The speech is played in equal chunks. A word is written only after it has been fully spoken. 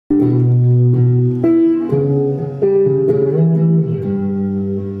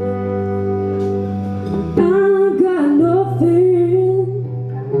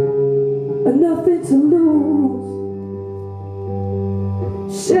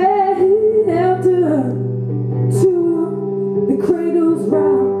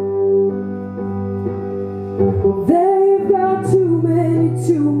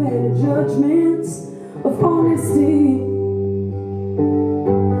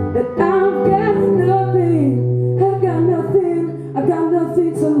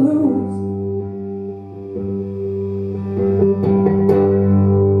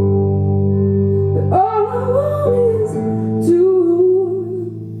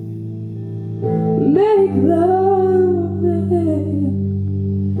make love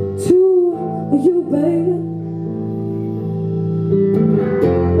to you, baby.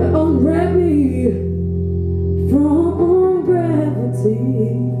 Unwrap me from gravity.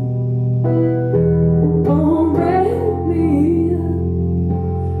 Unwrap me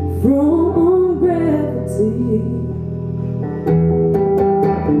from gravity.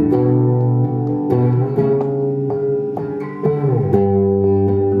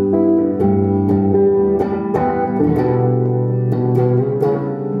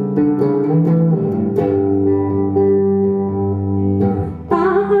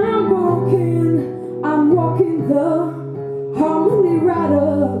 I'm walking the harmony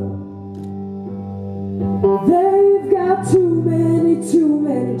rider. They've got too many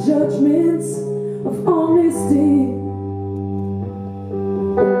judgments of honesty.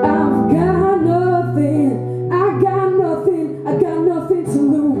 I've got nothing, I got nothing to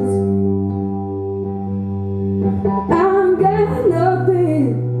lose.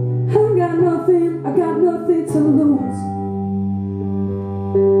 I've got nothing to lose.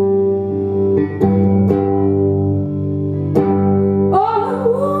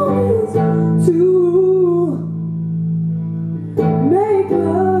 Make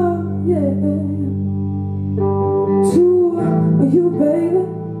love, yeah, to you, baby.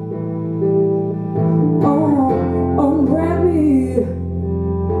 Unwrap me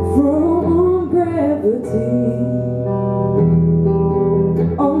from gravity.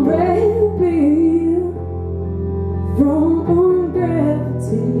 Unwrap me from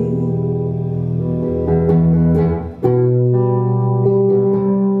gravity.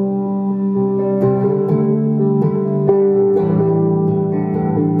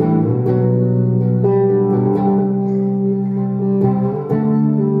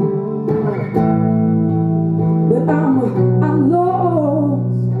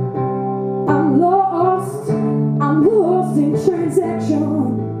 I'm lost in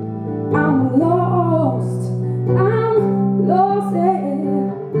transaction. I'm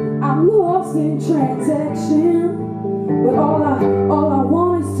lost in transaction. But all I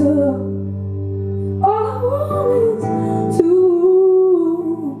want is to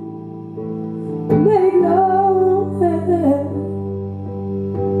make love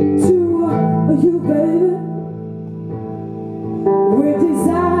to you, baby. Where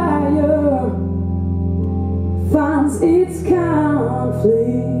desire finds its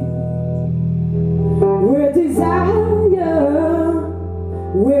conflict.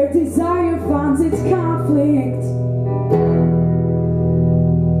 Where desire finds its conflict.